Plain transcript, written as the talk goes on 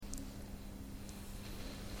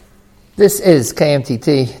This is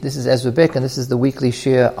KMTT, this is Ezra Bick, and this is the weekly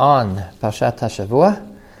shir on Parshat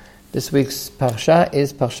HaShavua. This week's Parsha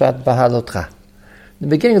is Parshat Beha'alotcha. The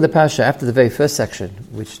beginning of the Parsha, after the very first section,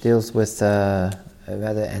 which deals with a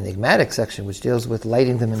rather enigmatic section, which deals with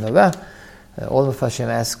lighting the menorah, all the Mepharshim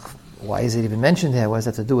ask, why is it even mentioned here? What does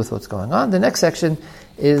that have to do with what's going on? The next section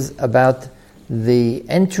is about the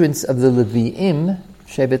entrance of the Levi'im,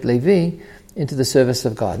 Shevet Levi, into the service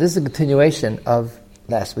of God. This is a continuation of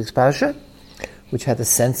last week's Parsha, which had the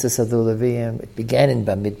census of the Levi'im. It began in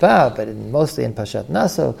Bamidbar, but mostly in Parshat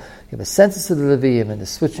Naso. You have a census of the Levi'im and the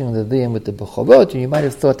switching of the Levi'im with the Bechorot, and you might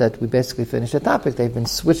have thought that we basically finished the topic. They've been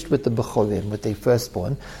switched with the Bechorim, with the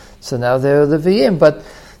firstborn, so now they're Levi'im. But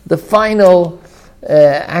the final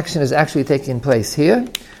action is actually taking place here,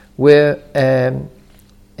 where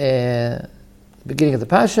beginning of the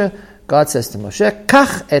Parsha, God says to Moshe,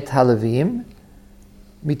 Kach et ha-Levi'im,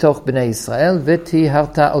 mitoch b'nei Yisrael,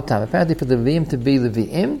 v'tiharta otam. Apparently for the Levi'im to be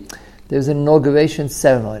Levi'im, there's an inauguration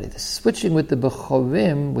ceremony. The switching with the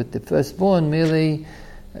Bechorim, with the firstborn, merely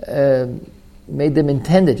made them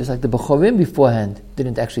intended, just like the Bechorim beforehand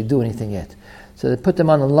didn't actually do anything yet. So they put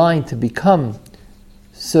them on a line to become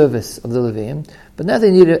service of the Levi'im, but now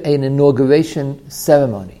they need an inauguration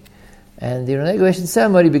ceremony. And the inauguration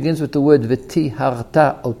ceremony begins with the word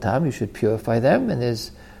v'tiharta otam, you should purify them, and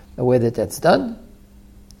there's a way that that's done.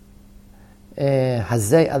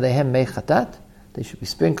 Hazei alehem mei chatat, they should be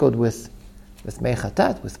sprinkled with mei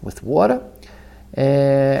chatat, with water,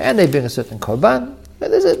 and they bring a certain korban.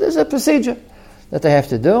 There's a procedure that they have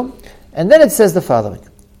to do, and then it says the following: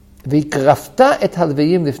 V'krafta et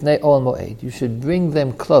halveim lifnei ol moed. You should bring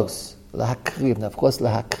them close. Lahakriv. Now, of course,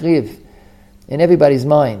 lahakriv in everybody's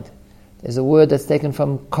mind is a word that's taken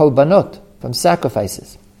from korbanot, from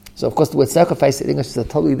sacrifices. So, of course, the word sacrifice in English is a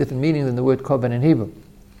totally different meaning than the word korban in Hebrew.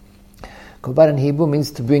 Korban in Hebrew means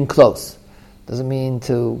to bring close. Doesn't mean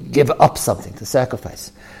to give up something, to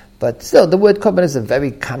sacrifice. But still, the word korban is a very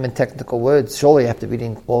common technical word. Surely after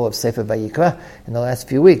reading all of Sefer Vayikra in the last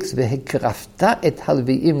few weeks, V'hikrafta et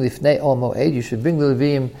halvi'im lifnei ol moed, you should bring the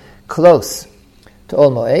Levi'im close to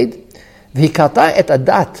ol moed. V'hikarta et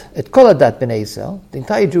adat, et kol adat b'nei Yisrael, the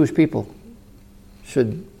entire Jewish people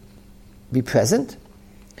should be present.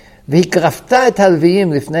 V'hikrafta et halvi'im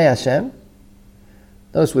lifnei Hashem.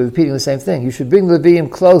 Notice we're repeating the same thing. You should bring the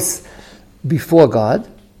Levi'im close before God.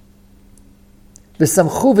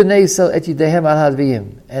 V'samchu b'nei Yisrael et yidehem al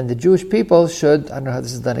halvi'im. And the Jewish people should, I don't know how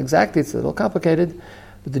this is done exactly, it's a little complicated,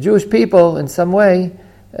 but the Jewish people, in some way,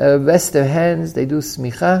 rest their hands, they do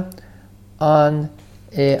smicha on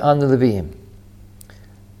the Levi'im.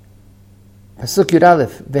 Pasuk Yud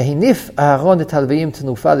Aleph, V'hinif Aharon et halvi'im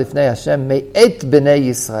tenufa lifnei Hashem me'et b'nei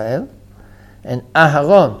Yisrael. And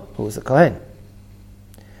Aharon, who was a Kohen,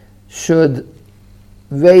 should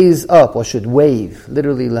raise up, or should wave.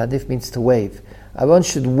 Literally, Lanif means to wave. Aaron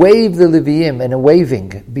should wave the Levi'im, and a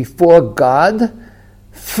waving before God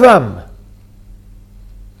from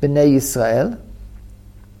Bnei Yisrael,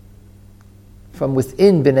 from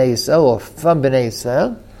within Bnei Yisrael, or from Bnei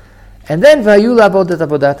Yisrael, and then Vayu la'avod et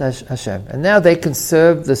avodat Hashem. And now they can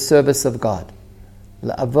serve the service of God.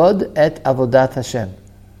 La'avod et avodat Hashem.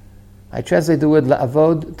 I translate the word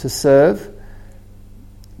la'avod, to serve.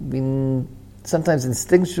 Sometimes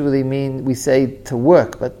instinctually we say to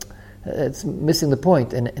work, but it's missing the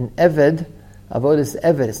point. And eved, avod is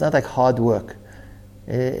eved. It's not like hard work.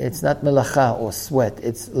 It's not melacha or sweat.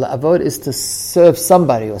 It's avod is to serve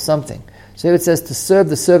somebody or something. So here it says to serve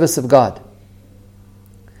the service of God.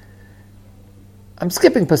 I'm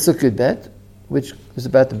skipping pasuk Yud Bet, which is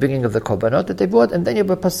about the bringing of the korbanot that they brought, and then you have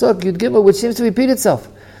a pasuk Yud Gimel, which seems to repeat itself,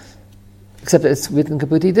 except that it's written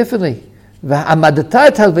completely differently. You should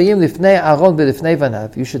stand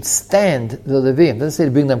the Levi'im. It doesn't say to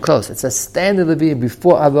bring them close. It says stand the Levi'im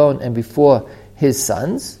before Aaron and before his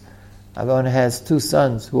sons. Aaron has two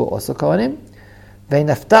sons who are also Kohanim.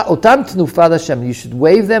 You should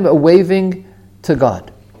wave them a waving to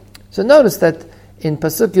God. So notice that in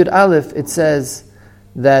Pasuk Yud Aleph it says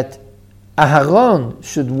that Aharon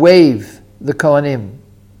should wave the Kohanim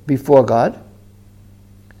before God.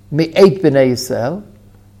 Me'et b'nei Yisrael,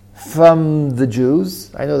 from the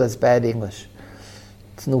Jews. I know that's bad English.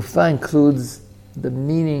 Tnufa includes the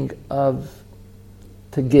meaning of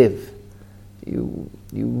to give. You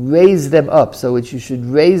raise them up, so you should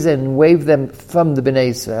raise and wave them from the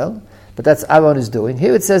Bnei Yisrael, but that's Aaron is doing.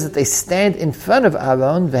 Here it says that they stand in front of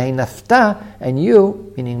Aaron, v'heinafta, and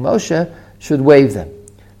you, meaning Moshe, should wave them.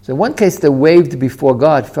 So in one case they're waved before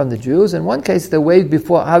God from the Jews, in one case they're waved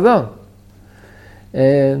before Aaron.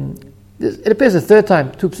 It appears a third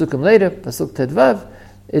time, two psukim later, pasuk Tedvav,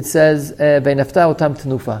 it says, "Veinafta otam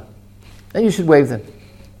tenufa." and you should wave them.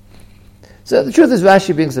 So the truth is,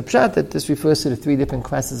 Rashi brings the pshat that this refers to the 3 different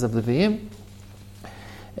classes of Leviim,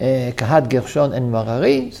 Kahat, Gershon, and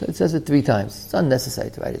Merari. So it says it 3 times. It's unnecessary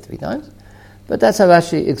to write it 3 times. But that's how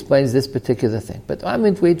Rashi explains this particular thing. But I'm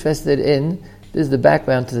interested in, this is the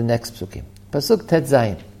background to the next psukim. Pasuk Tet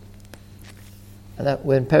Zayin. And that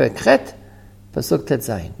we're in Perek Chet, Pasuk Tet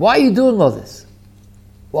Zayin. Why are you doing all this?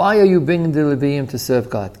 Why are you bringing the Leviim to serve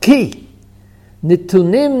God? Ki!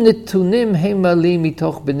 Nitunim heimali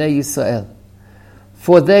mitoch b'nei Yisrael.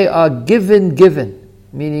 For they are given,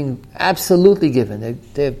 meaning absolutely given.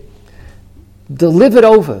 They're delivered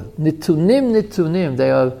over.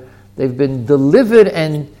 Nitunim. They've been delivered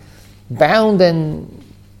and bound and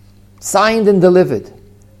signed and delivered.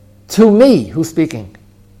 To me, who's speaking?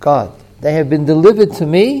 God. They have been delivered to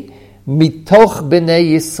me, mitoch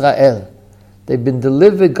b'nei Yisrael. They've been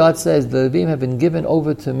delivered, God says, the Levim have been given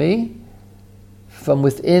over to me from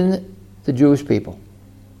within the Jewish people.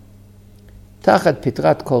 Tachat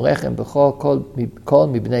pitrat kol rechem b'chol kol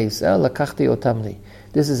mibnei Yisrael lakachti otam li.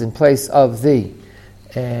 This is in place of the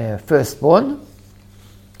firstborn,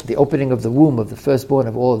 the opening of the womb of the firstborn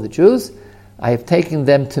of all of the Jews. I have taken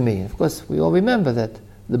them to me. Of course, we all remember that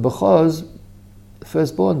the bechors, the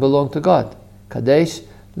firstborn, belong to God. Kadesh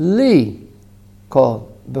li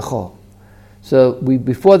kol bechor. So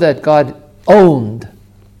before that, God owned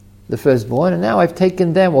the firstborn, and now I've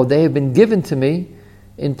taken them, or they have been given to me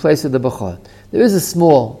in place of the bechor. There is a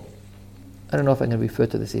small, I don't know if I can refer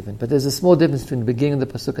to this even, but there's a small difference between the beginning of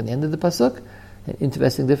the pasuk and the end of the pasuk. An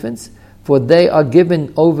interesting difference. For they are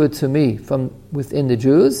given over to me from within the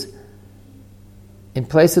Jews. In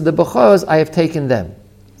place of the bechors, I have taken them.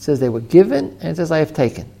 It says they were given, and it says I have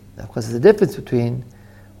taken. Now, of course, there's a difference between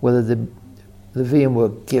whether the Leviim were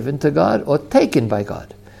given to God or taken by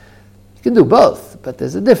God. You can do both, but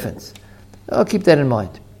there's a difference. I'll keep that in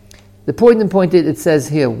mind. The point is, it says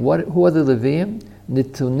here, who are the Leviim?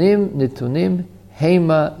 Nitunim,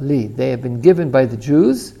 heima li. They have been given by the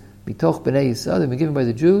Jews, mitoch b'nei Yisrael, they've been given by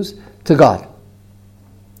the Jews to God.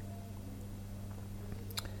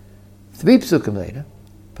 3 psukim later,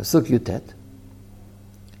 pasuk Yutet,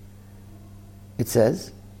 it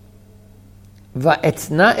says,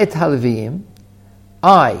 Va'etna et halviim,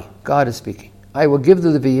 I, God is speaking, I will give the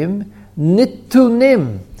Leviim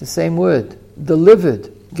nitunim, the same word,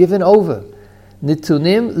 delivered, given over.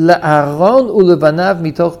 Nitunim la'aron ulevanav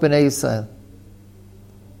mitoch b'nei Yisrael.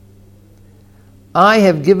 I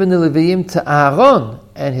have given the Leviim to Aaron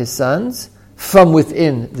and his sons from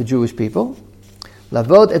within the Jewish people.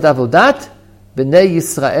 Lavod et avodat b'nei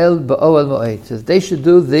Yisrael ba'oel moed. So they should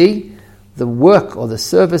do the work or the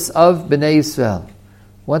service of b'nei Yisrael.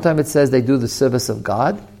 One time it says they do the service of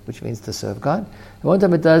God, which means to serve God. And one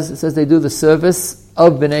time it says they do the service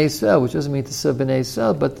of b'nei Yisrael, which doesn't mean to serve b'nei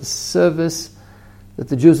Yisrael, but the service that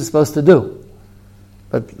the Jews are supposed to do.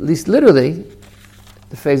 But at least literally,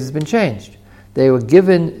 the phrase has been changed. They were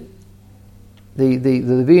given, the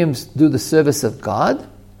Leviim do the service of God,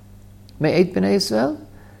 me'et b'nei Yisrael,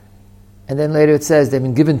 and then later it says they've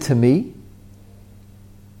been given to me.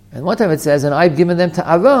 And one time it says, and I've given them to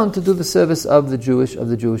Aaron to do the service of the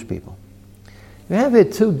Jewish people. We have here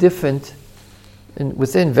 2 different,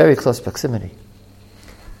 within very close proximity.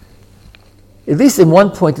 At least in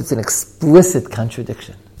one point it's an explicit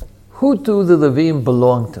contradiction. Who do the Leviim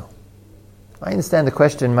belong to? I understand the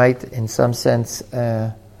question might, in some sense,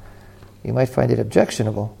 you might find it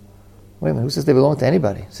objectionable. Wait a minute, who says they belong to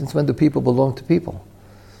anybody? Since when do people belong to people?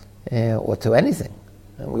 Or to anything?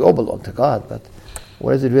 And we all belong to God, but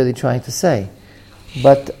what is it really trying to say?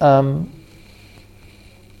 But,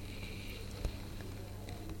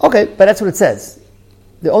 okay, but that's what it says.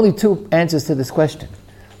 There are only 2 answers to this question.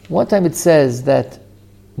 One time it says that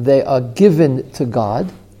they are given to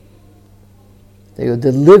God, they are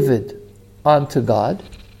delivered unto God.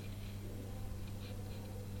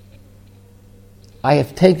 I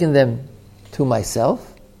have taken them to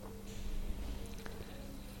myself,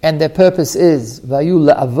 and their purpose is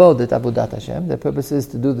Vayu la'avod et avodat Hashem. Their purpose is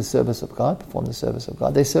to do the service of God, perform the service of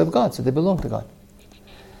God. They serve God, so they belong to God.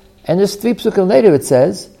 And just 3 psukim later it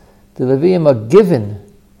says the Leviim are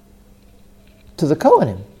given to the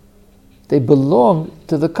Kohanim. They belong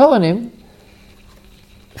to the Kohanim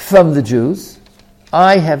from the Jews.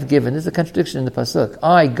 I have given, there's a contradiction in the pasuk.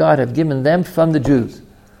 I, God, have given them from the Jews.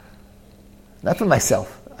 Not for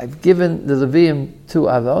myself. I've given the Leviim to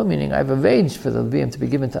Aaron, meaning I've arranged for the Leviim to be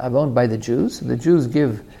given to Aaron by the Jews. The Jews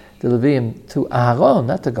give the Leviim to Aaron,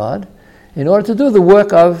 not to God, in order to do the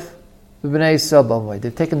work of the B'nai Yisrael.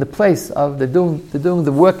 They've taken the place of, they're doing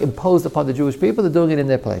the work imposed upon the Jewish people, they're doing it in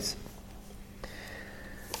their place.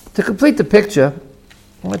 To complete the picture,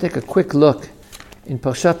 I want to take a quick look in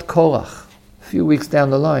Parshat Korach, a few weeks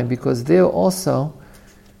down the line, because there also,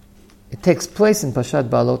 it takes place in Parshat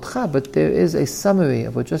Baalotcha, but there is a summary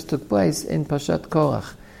of what just took place in Parshat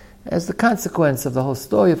Korach, as the consequence of the whole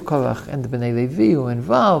story of Korach and the Bnei Levi who were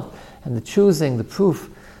involved, and the choosing, the proof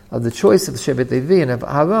of the choice of Shevet Levi and of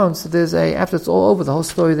Aaron. So there's after it's all over, the whole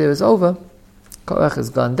story there is over, Korach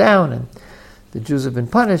has gone down, and the Jews have been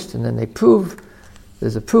punished, and then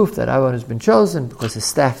there's a proof that Aaron has been chosen because his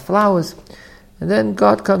staff flowers. And then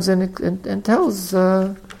God comes in and tells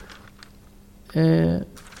Aaron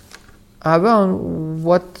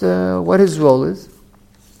what his role is.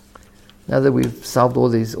 Now that we've solved all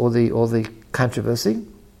the controversy,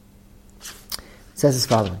 it says as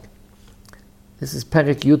following. This is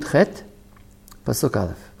Perek Yud Chet, Pasuk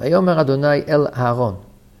Aleph. Vayomer Adonai el Aaron.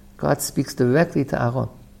 God speaks directly to Aaron,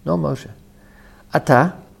 no Moshe.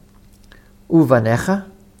 Ata uvanecha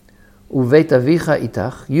uveit avicha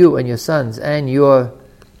itach, you and your sons and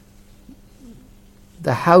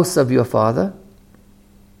the house of your father.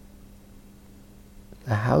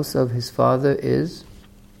 The house of his father is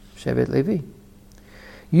Shevet Levi.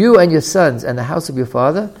 You and your sons and the house of your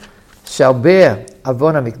father shall bear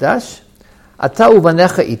avon hamikdash. Ata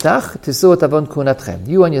uvanecha itach tisuot avon kunatchem.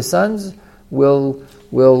 You and your sons will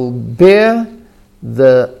bear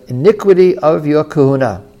the iniquity of your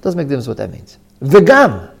kahuna. Doesn't make difference what that means.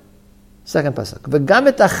 V'gam, second pasuk. V'gam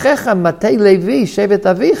et achecha matei Levi shevet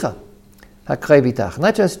avicha hakrei vitach.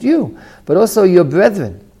 Not just you, but also your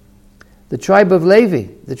brethren, the tribe of Levi,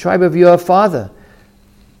 the tribe of your father.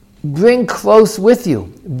 Bring close with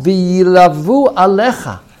you. V'yilavu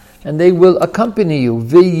alecha, and they will accompany you.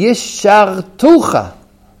 V'yishartucha.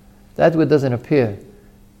 That word doesn't appear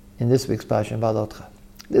in this week's Parsha in Baalotcha.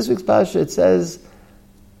 This week's Parsha, it says,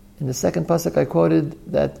 in the second pasuk I quoted,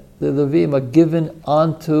 that the Levim are given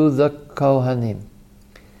onto the Kohanim.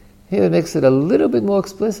 Here it makes it a little bit more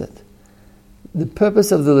explicit. The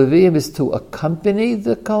purpose of the Levim is to accompany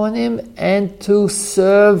the Kohanim and to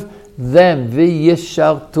serve them.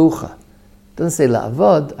 V'yishartucha. It doesn't say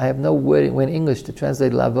la'avod. I have no word in English to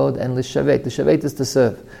translate la'avod and l'shavet. The shavet is to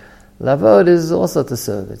serve. La'avod is also to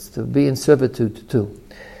serve. It's to be in servitude too.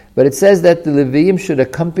 But it says that the Leviim should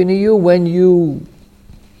accompany you when you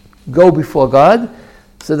go before God,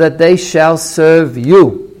 so that they shall serve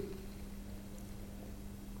you.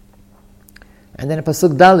 And then in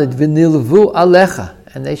Pasuk Dalet, v'nilvu alecha,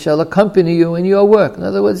 and they shall accompany you in your work. In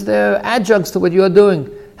other words, they're adjuncts to what you are doing,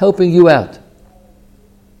 helping you out.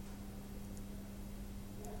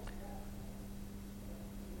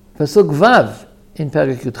 Pasuk Vav in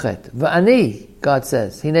Perek Yudchet, v'ani, God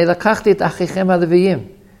says, hinei lakachti et achichem ha'leviyim.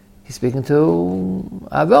 He's speaking to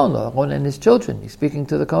Aaron and his children. He's speaking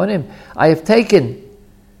to the Kohanim. I have taken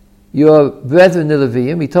your brethren the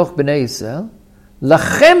Leviyim, mitoch b'nei Yisrael,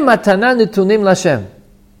 lachem matana netunim l'Hashem.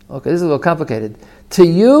 Okay, this is a little complicated. To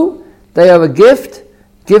you, they are a gift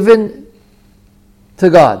given to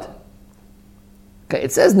God. Okay,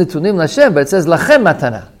 it says netunim l'Hashem, but it says lachem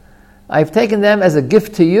matana. I've taken them as a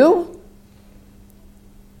gift to you,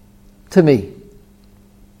 to me.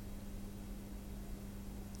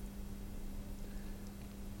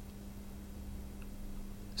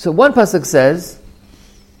 So one pasuk says,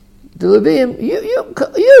 the Leviim,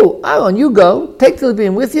 you, Aaron, you go, take the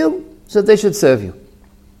Leviim with you, so that they should serve you.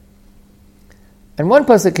 And one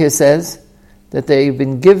pasuk here says that they've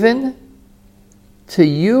been given to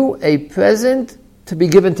you a present to be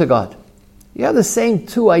given to God. You have the same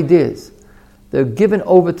two ideas. They're given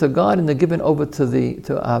over to God and they're given over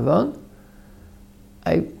to Aaron.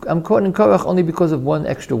 I'm quoting Korach only because of one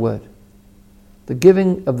extra word. The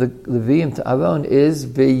giving of the Leviim to Aaron is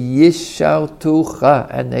v'yishartucha,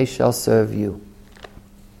 and they shall serve you.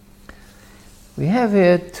 We have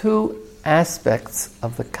here two aspects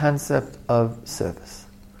of the concept of service.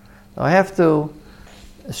 Now a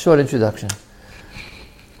short introduction.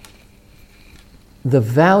 The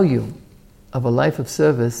value of a life of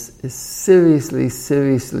service is seriously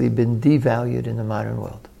been devalued in the modern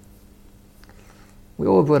world. We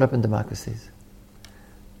all were brought up in democracies.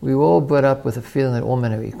 We were all brought up with a feeling that all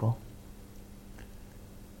men are equal.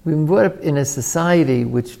 We were brought up in a society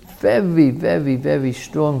which very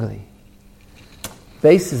strongly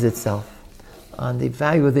bases itself on the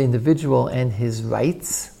value of the individual and his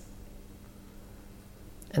rights.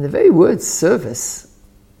 And the very word service,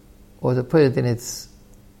 or to put it in its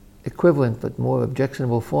equivalent but more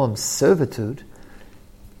objectionable form, servitude,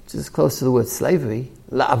 which is close to the word slavery.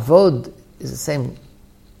 La'avod is the same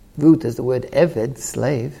root as the word eved,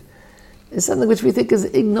 slave, is something which we think is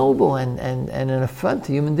ignoble and an affront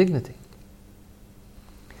to human dignity.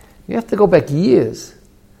 You have to go back years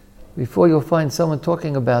before you'll find someone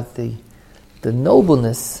talking about the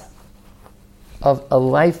nobleness of a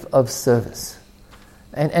life of service.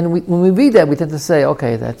 And when we read that, we tend to say,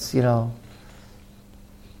 okay, that's,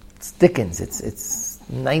 it's Dickens. It's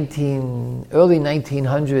early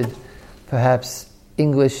 1900, perhaps,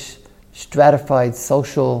 English stratified,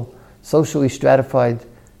 socially stratified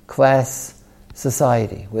class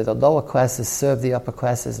society, where the lower classes served the upper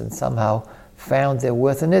classes and somehow found their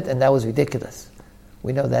worth in it, and that was ridiculous.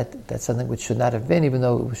 We know that that's something which should not have been, even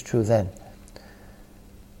though it was true then.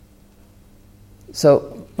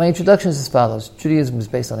 So, my introduction is as follows. Judaism is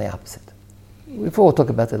based on the opposite. Before we'll talk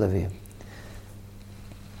about the Levium.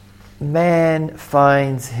 Man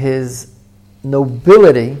finds his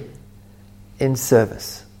nobility in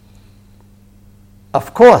service.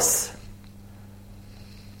 Of course,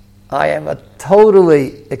 I am a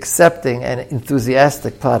totally accepting and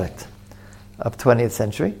enthusiastic product of 20th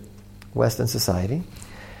century Western society.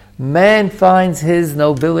 Man finds his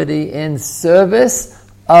nobility in service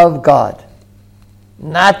of God,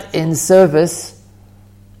 not in service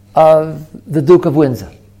of the Duke of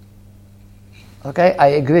Windsor. Okay, I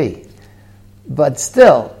agree. But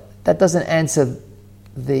still, that doesn't answer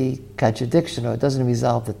the contradiction, or it doesn't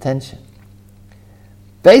resolve the tension.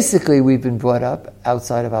 Basically, we've been brought up,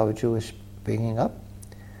 outside of our Jewish bringing up,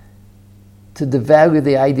 to devalue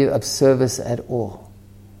the idea of service at all.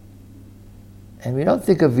 And we don't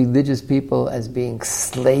think of religious people as being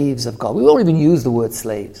slaves of God. We won't even use the word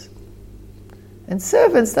slaves. And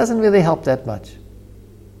servants doesn't really help that much.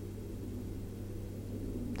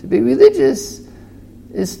 To be religious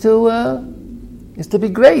is to be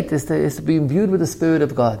great, is to be imbued with the Spirit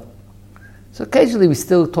of God. So occasionally we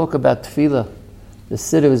still talk about tefillah, the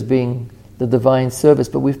siddur, as being the divine service,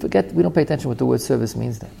 but we don't pay attention what the word service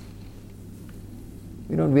means there.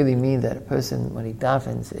 We don't really mean that a person, when he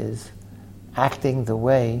davens, is acting the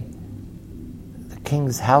way the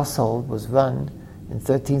king's household was run in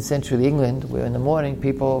 13th century England, where in the morning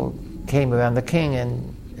people came around the king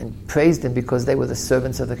and praised him because they were the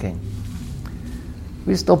servants of the king.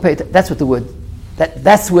 We just don't pay attention. That's what the word,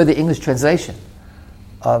 that's where the English translation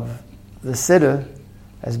of the siddur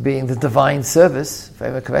as being the divine service, if I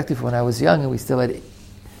remember correctly, from when I was young and we still had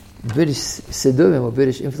British siddurim or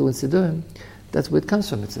British influenced siddurim, that's where it comes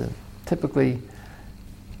from. It's a typically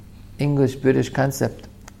English-British concept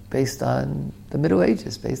based on the Middle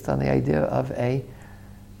Ages, based on the idea of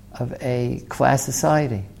a class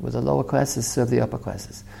society where the lower classes serve the upper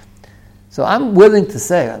classes. So I'm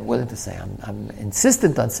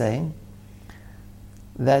insistent on saying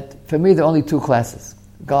that for me there are only two classes,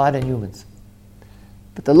 God and humans.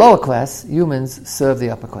 But the lower class, humans, serve the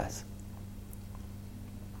upper class.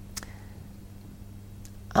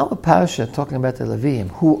 Our parasha talking about the Leviim,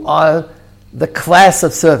 who are the class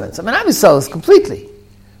of servants. I mean, Am Yisrael is completely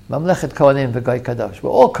Mamlechet Kohanim v'Goy Kadosh. We're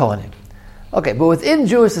all Kohanim. Okay, but within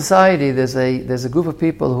Jewish society, there's a group of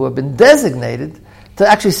people who have been designated to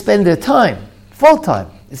actually spend their time, full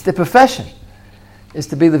time. It's their profession, is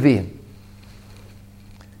to be Leviim.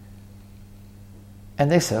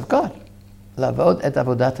 And they serve God. Lavod et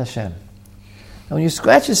avodat Hashem. And when you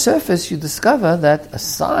scratch the surface, you discover that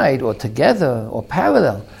aside or together or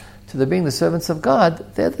parallel to the being the servants of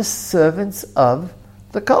God, they're the servants of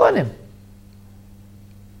the Kohanim.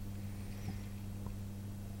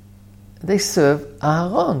 They serve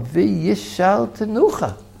Aharon, v'yishal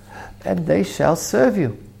tenucha, and they shall serve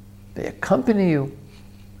you. They accompany you,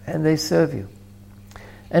 and they serve you.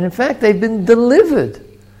 And in fact, they've been delivered.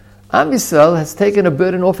 Am Yisrael has taken a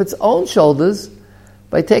burden off its own shoulders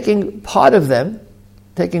by taking part of them,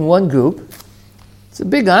 taking one group. It's a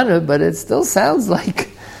big honor, but it still sounds like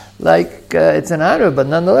it's an honor, but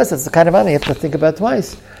nonetheless, it's the kind of honor you have to think about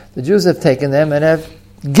twice. The Jews have taken them and have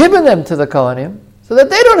given them to the Kohanim so that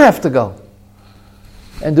they don't have to go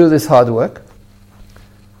and do this hard work.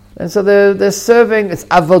 And so they're serving, it's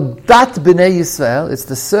avodat b'nei Yisrael, it's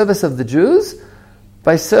the service of the Jews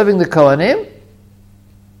by serving the Kohanim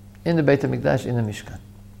in the Beit HaMikdash, in the Mishkan.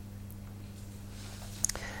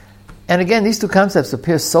 And again, these two concepts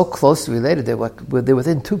appear so closely related. They're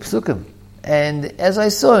within two psukim. And as I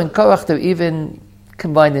saw in Korach, they're even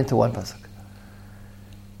combined into one pasuk.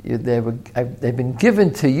 They've been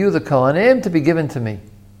given to you, the Kohanim, to be given to me.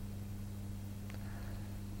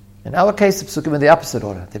 In our case, the psukim in the opposite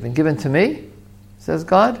order. They've been given to me, says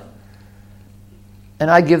God,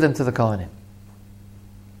 and I give them to the Kohanim.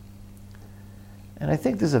 And I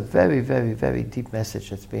think there's a very, very, very deep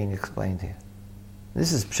message that's being explained here.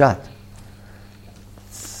 This is pshat.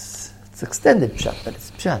 It's extended pshat, but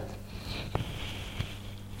it's pshat.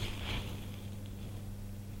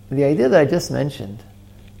 The idea that I just mentioned,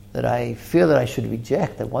 that I feel that I should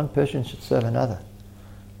reject, that one person should serve another,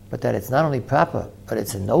 but that it's not only proper, but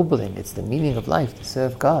it's ennobling, it's the meaning of life to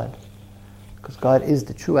serve God, because God is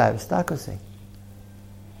the true aristocracy.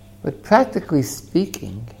 But practically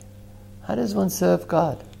speaking, how does one serve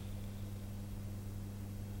God?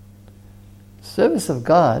 Service of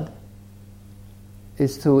God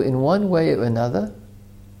is to, in one way or another,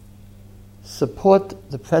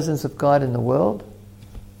 support the presence of God in the world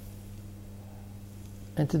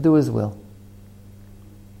and to do His will.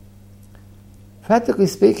 Practically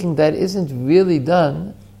speaking, that isn't really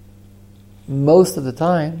done most of the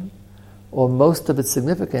time or most of its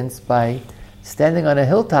significance by standing on a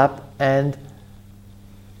hilltop and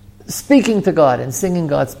speaking to God and singing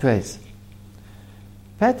God's praise.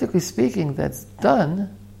 Practically speaking, that's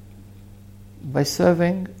done by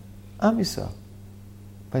serving Am Yisrael,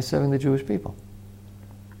 by serving the Jewish people.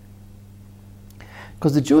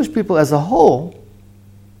 Because the Jewish people as a whole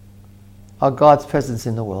are God's presence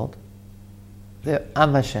in the world. They're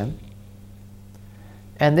Am Hashem.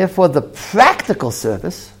 And therefore the practical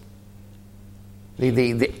service,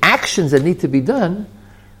 the actions that need to be done,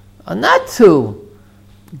 are not to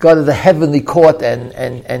go to the heavenly court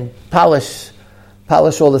and polish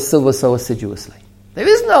all the silver so assiduously. There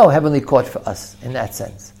is no heavenly court for us in that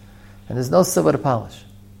sense. And there's no silver to polish.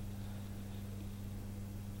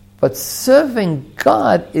 But serving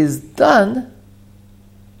God is done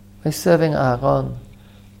by serving Aaron,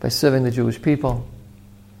 by serving the Jewish people,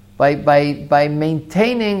 by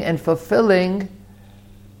maintaining and fulfilling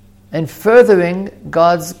and furthering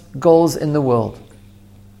God's goals in the world.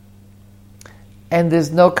 And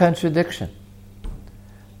there's no contradiction.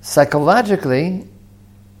 Psychologically,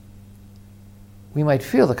 we might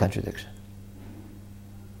feel the contradiction.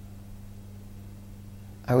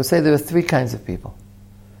 I would say there are three kinds of people.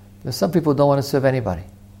 There's some people who don't want to serve anybody.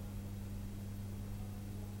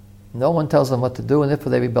 No one tells them what to do, and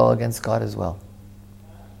therefore they rebel against God as well.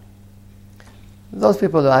 Those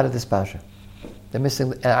people are out of this parsha.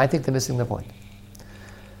 I think they're missing the point.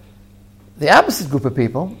 The opposite group of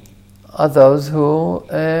people are those who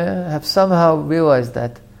have somehow realized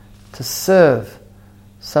that to serve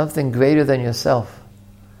something greater than yourself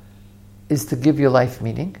is to give your life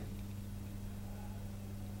meaning.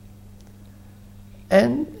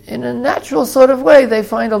 And in a natural sort of way, they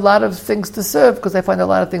find a lot of things to serve because they find a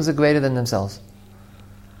lot of things are greater than themselves.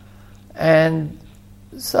 And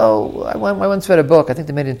so I once read a book, I think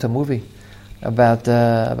they made it into a movie, about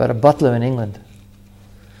a butler in England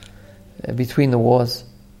between the wars,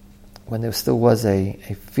 when there still was a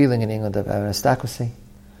feeling in England of aristocracy,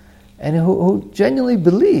 and who genuinely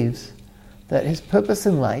believes that his purpose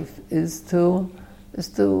in life is to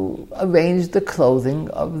arrange the clothing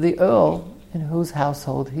of the earl in whose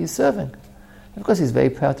household he's serving. And of course, he's very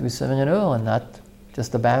proud to be serving an earl and not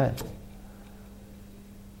just a baron.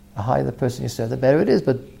 The higher the person you serve, the better it is.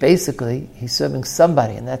 But basically, he's serving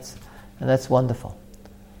somebody, and that's wonderful.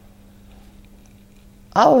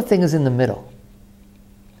 Our thing is in the middle.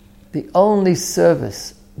 The only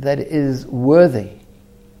service that is worthy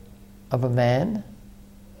of a man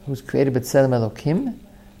who's created b'tselem Elokim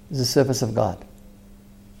is the service of God.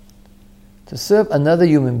 To serve another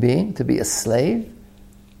human being, to be a slave,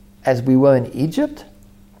 as we were in Egypt,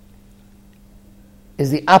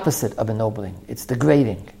 is the opposite of ennobling. It's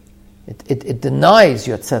degrading. It denies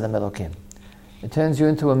your b'tselem Elokim. It turns you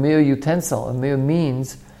into a mere utensil, a mere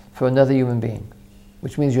means for another human being,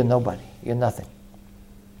 which means you're nobody, you're nothing.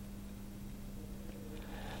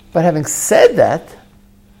 But having said that,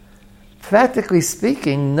 practically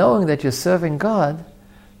speaking, knowing that you're serving God,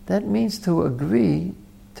 that means to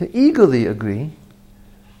eagerly agree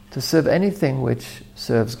to serve anything which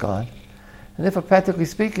serves God. And therefore, practically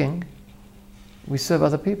speaking, we serve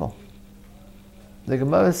other people. The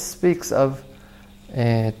Gemara speaks of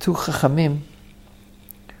two Chachamim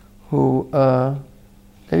who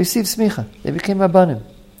they received smicha. They became Rabbanim.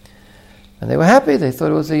 And they were happy. They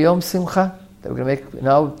thought it was a Yom Simcha. They were going to make, in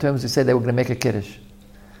our terms we say they were going to make a Kiddush.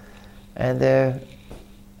 And their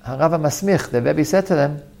Harav HaMasmich, the Rebbe said to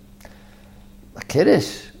them, a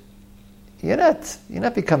Kiddush? You're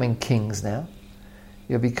not becoming kings now.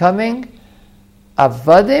 You're becoming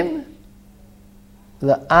Avadim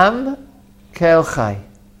La'am Ke'el Chai.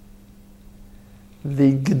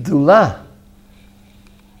 The Gedulah,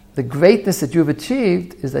 the greatness that you've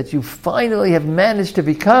achieved is that you finally have managed to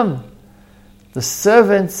become the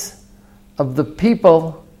servants of the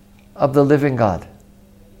people of the living God.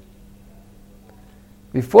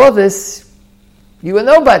 Before this, you were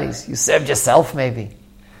nobodies. You served yourself maybe.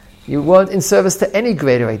 You weren't in service to any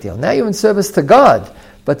greater ideal. Now you're in service to God.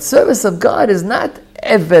 But service of God is not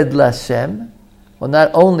Eved Lashem. or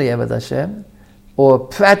not only Eved Hashem, or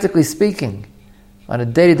practically speaking, on a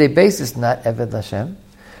day-to-day basis, not Eved Hashem.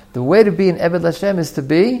 The way to be an Eved Hashem is to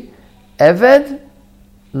be Eved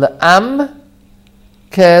La'am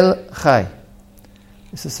Kel Chai.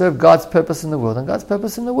 Is to serve God's purpose in the world. And God's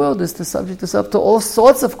purpose in the world is to subject yourself to all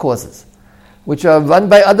sorts of causes, which are run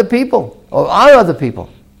by other people, or are other people.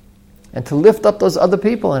 And to lift up those other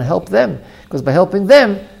people and help them. Because by helping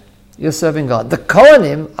them, you're serving God. The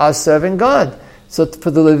Kohanim are serving God. So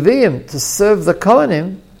for the Leviim to serve the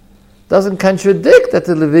Kohanim doesn't contradict that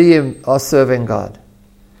the Leviim are serving God.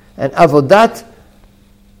 And Avodat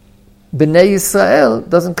B'nai Yisrael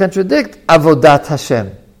doesn't contradict Avodat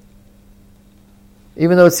Hashem.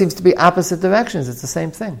 Even though it seems to be opposite directions, it's the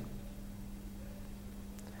same thing.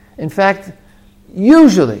 In fact,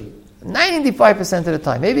 usually, 95% of the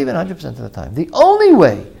time, maybe even 100% of the time, the only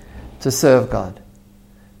way to serve God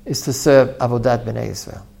is to serve Avodat B'nai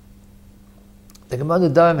Yisrael. The Gemara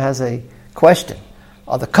Nedarim has a question.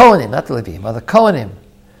 Are the Kohanim, not the Leviim, are the Kohanim,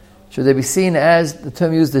 should they be seen as, the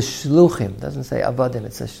term used is Shluchim, it doesn't say Avadim,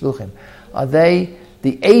 it says Shluchim. Are they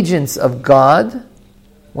the agents of God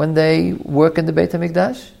when they work in the Beit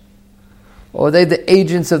HaMikdash? Or are they the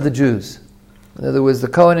agents of the Jews? In other words, the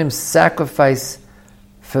Kohanim sacrifice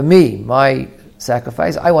for me, my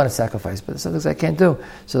sacrifice. I want to sacrifice, but there's some things I can't do.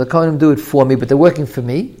 So the Kohanim do it for me, but they're working for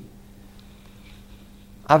me.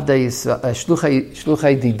 Avdei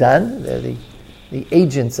Shluchai Didan, they're the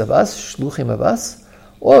agents of us, Shluchim of us.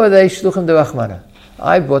 Or are they Shluchim de Rachmana?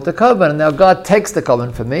 I brought the Korban, and now God takes the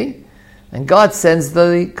Korban for me, and God sends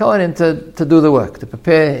the Kohanim to do the work, to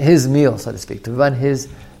prepare his meal, so to speak, to run his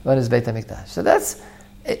Beit HaMikdash. So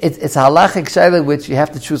it's a halachic shayla which you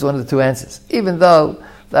have to choose one of the two answers. Even though,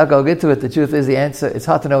 without going into it, the truth is the answer, it's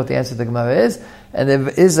hard to know what the answer to the Gemara is, and there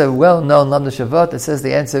is a well-known Lamda Shavot that says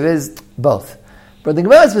the answer is both. But the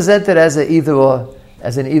Gemara is presented as an either-or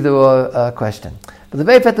question. But the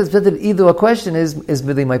very fact that it's presented an either-or question is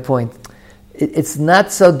really my point. It's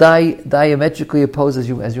not so diametrically opposed as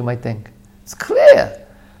you might think. It's clear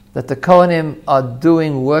that the Kohanim are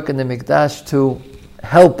doing work in the Mikdash to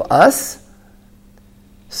help us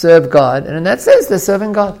serve God, and in that sense, they're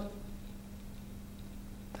serving God.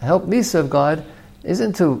 To help me serve God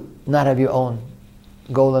isn't to not have your own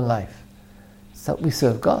goal in life. It's to help me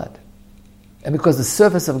serve God. And because the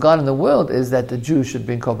service of God in the world is that the Jews should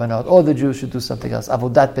bring korbanot, or the Jews should do something else,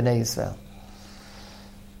 Avodat B'nai Yisrael.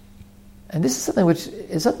 And this is something which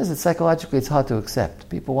is something that psychologically it's hard to accept.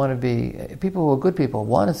 People who are good people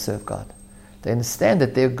want to serve God. They understand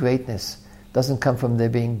that their greatness doesn't come from their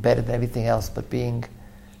being better than everything else, but being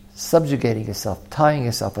subjugating yourself, tying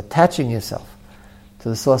yourself, attaching yourself to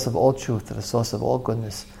the source of all truth, to the source of all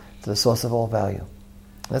goodness, to the source of all value.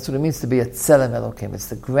 That's what it means to be a Tzelem Elokim. It's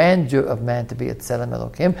the grandeur of man to be a Tzelem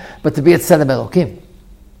Elokim, but to be a Tzelem Elokim.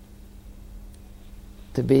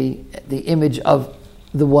 To be the image of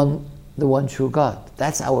the one true God.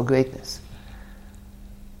 That's our greatness.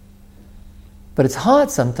 But it's hard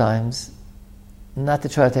sometimes not to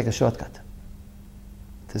try to take a shortcut.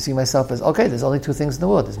 To see myself as, okay, there's only two things in the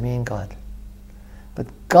world, there's me and God. But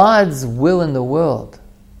God's will in the world,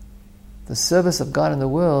 the service of God in the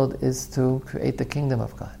world is to create the kingdom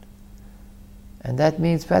of God. And that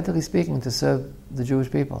means, practically speaking, to serve the Jewish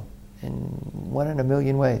people in 1 in a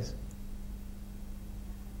million ways.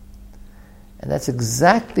 And that's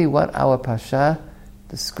exactly what our Parsha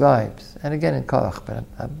describes. And again in Korach,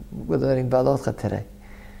 but we're learning Balotcha today.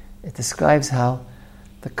 It describes how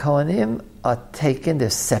the Kohanim are taken,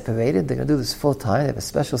 they're separated, they're going to do this full time, they have a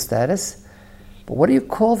special status. But what do you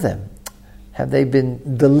call them? Have they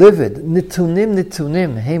been delivered?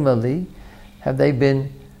 Nitunim, Hemali. Have they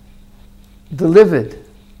been delivered,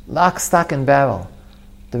 lock, stock, and barrel,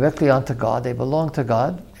 directly onto God? They belong to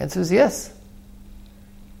God? The answer is yes.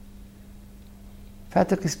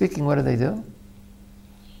 Practically speaking, what do?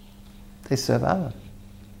 They serve Allah.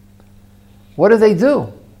 What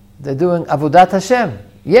do? They're doing Avodat Hashem.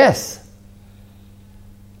 Yes.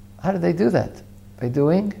 How do they do that? By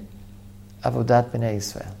doing Avodat B'nai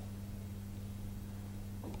Yisrael.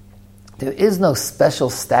 There is no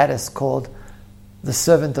special status called the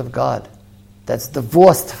servant of God that's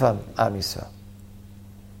divorced from Am Yisrael.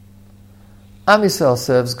 Am Yisrael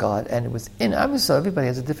serves God, and within Am Yisrael, everybody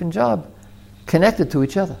has a different job connected to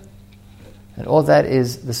each other. And all that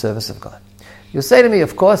is the service of God. You'll say to me,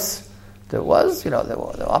 of course, there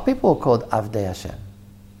are people who are called Avdei Hashem.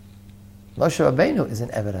 Moshe Rabbeinu is an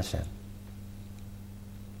Eved Hashem.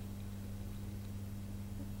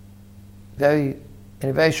 In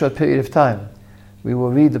a very short period of time, we will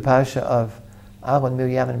read the parasha of Aaron,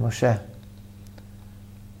 Miriam, and Moshe,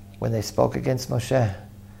 when they spoke against Moshe,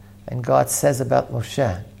 And God says about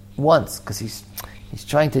Moshe once, because he's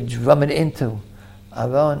trying to drum it into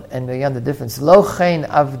Aaron and Miriam, the difference. Lo chen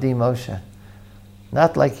avdi Moshe.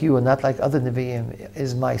 Not like you and not like other Nevi'im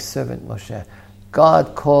is my servant Moshe.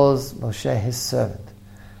 God calls Moshe his servant.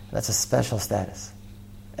 That's a special status.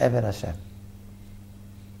 Eved Hashem.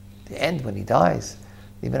 The end, when he dies,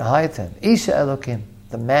 even higher to him. Isha Elokim,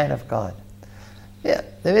 the man of God. Yeah,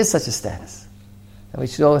 there is such a status. And we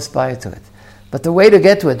should all aspire to it. But the way to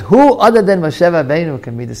get to it, who other than Moshe Rabbeinu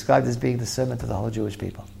can be described as being the servant of the whole Jewish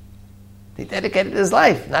people? He dedicated his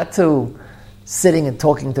life, not to sitting and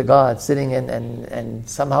talking to God, sitting and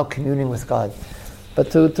somehow communing with God,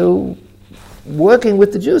 but to working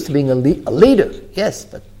with the Jews, to being a leader, yes,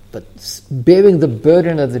 but bearing the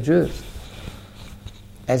burden of the Jews.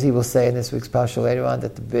 As he will say in this week's parsha later on,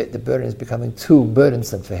 that the burden is becoming too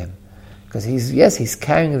burdensome for him. Because he's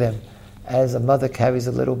carrying them as a mother carries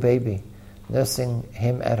a little baby, nursing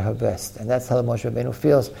him at her breast. And that's how Moshe Rabbeinu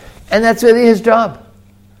feels. And that's really his job.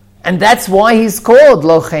 And that's why he's called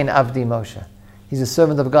Lo Chen Avdi Moshe. He's a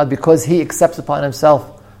servant of God because he accepts upon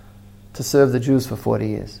himself to serve the Jews for 40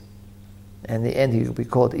 years. And in the end, he will be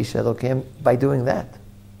called Ish Elokim by doing that.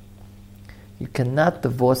 You cannot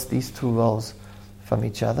divorce these two roles from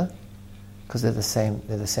each other because they're the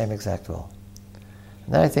same exact role.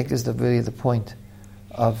 And that, I think, is really the point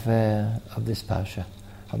of this parsha,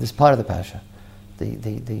 of this part of the parsha.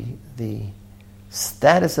 The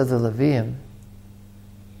status of the Leviim,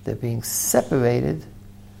 they're being separated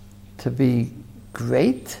to be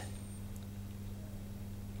great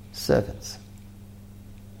servants,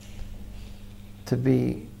 to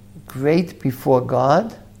be great before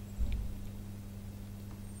God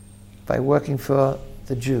by working for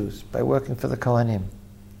the Jews, by working for the Kohanim,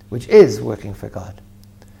 which is working for God.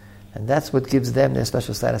 And that's what gives them their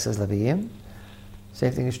special status as Leviim.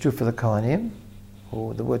 Same thing is true for the Kohanim,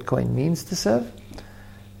 who the word Kohen means to serve.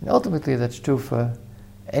 And ultimately that's true for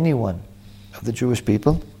any one of the Jewish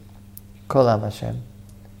people. Kol Am Hashem,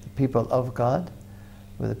 the people of God.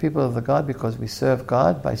 We're the people of the God because we serve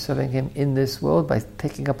God by serving Him in this world, by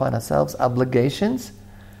taking upon ourselves obligations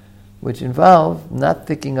which involve not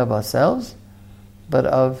thinking of ourselves, but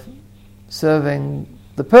of serving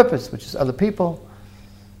the purpose, which is other people,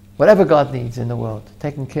 whatever God needs in the world,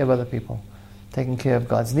 taking care of other people, taking care of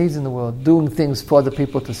God's needs in the world, doing things for the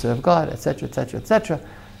people to serve God, etc., etc., etc.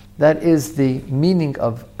 That is the meaning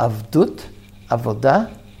of Avdut,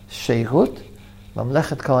 Avodah, Sheirut,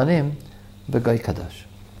 Mamlechet Kohanim, B'Goy Kadosh.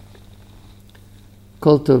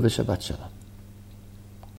 Kol Tov v'Shabbat Shalom.